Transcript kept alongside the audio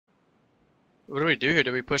What do we do here?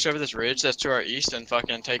 Do we push over this ridge that's to our east and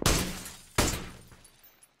fucking take?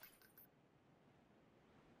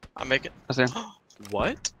 I'm making. I see him.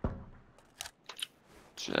 What?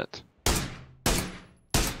 Shit.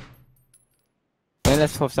 And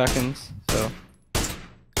that's 12 seconds, so.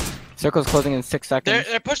 Circle's closing in 6 seconds.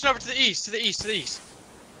 They're pushing over to the east, to the east, to the east.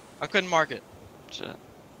 I couldn't mark it. Shit.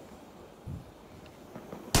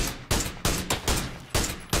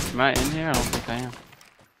 Am I in here? I don't think I am.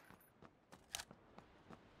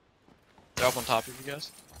 They're up on top of you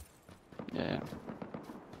guys. Yeah.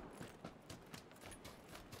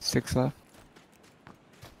 6 left.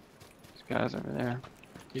 These guys over there.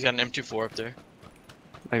 He's got an M24 up there.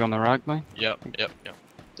 Like on the rock line? Yep. There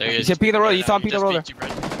he You is. should peek the roller. You saw him He peek the just roller. peeked you,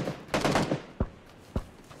 Brett.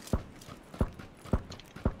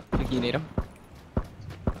 Think you need him?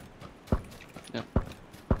 Yep.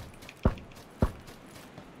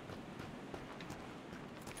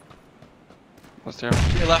 What's there?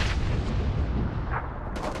 To your left.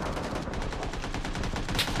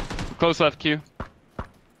 Close left, Q.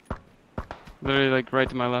 Literally like right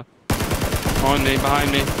to my left. On me,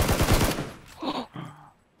 behind me.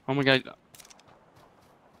 Oh my god.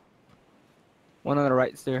 One on the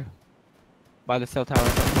right there. By the cell tower.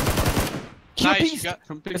 Q Nice. beast! You got...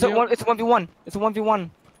 It's a 1v1. It's a 1v1.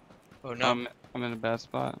 Oh no. I'm in a bad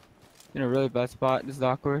spot. In a really bad spot. This is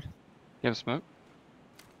awkward. You have smoke?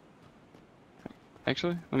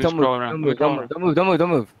 Actually, let me Don't scroll move. around. Don't Let me move. scroll Don't around. move. Don't move. Don't move. Don't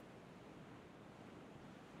move.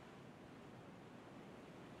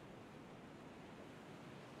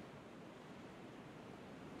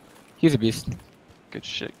 He's a beast. Good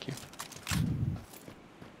shit, Q.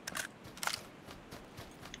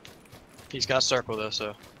 He's got circle though,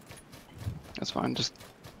 so. That's fine. Just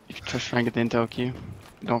try and get the intel, Q.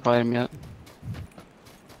 Don't fight him yet.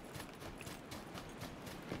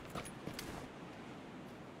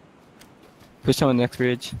 Push on the next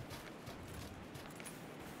ridge.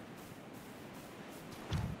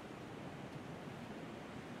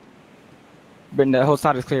 Britton, that whole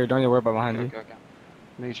side is clear. Don't even worry about behind you. Okay.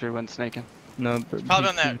 Make sure he wasn't snaking. No, Probably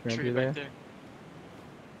on that tree there. right there.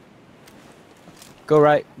 Go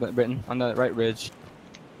right, Britton, on the right ridge.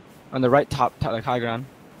 On the right top like high ground.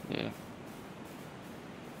 Yeah.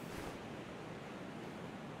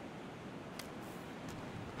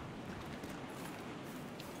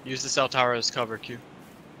 Use the cell tower as cover, Q.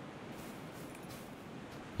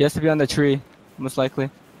 He has to be on the tree, most likely.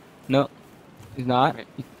 No, he's not. Wait.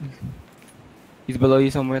 He's below you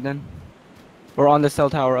somewhere then. Or on the cell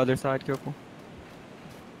tower, other side, careful.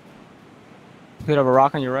 Hit of a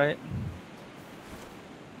rock on your right.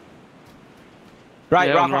 Right,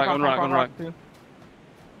 Yeah, rock, on rock. too.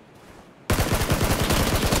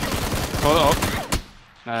 Hold up.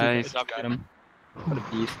 Nice. Got him. What a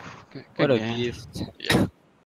beast. Good What a game. beast. Yeah.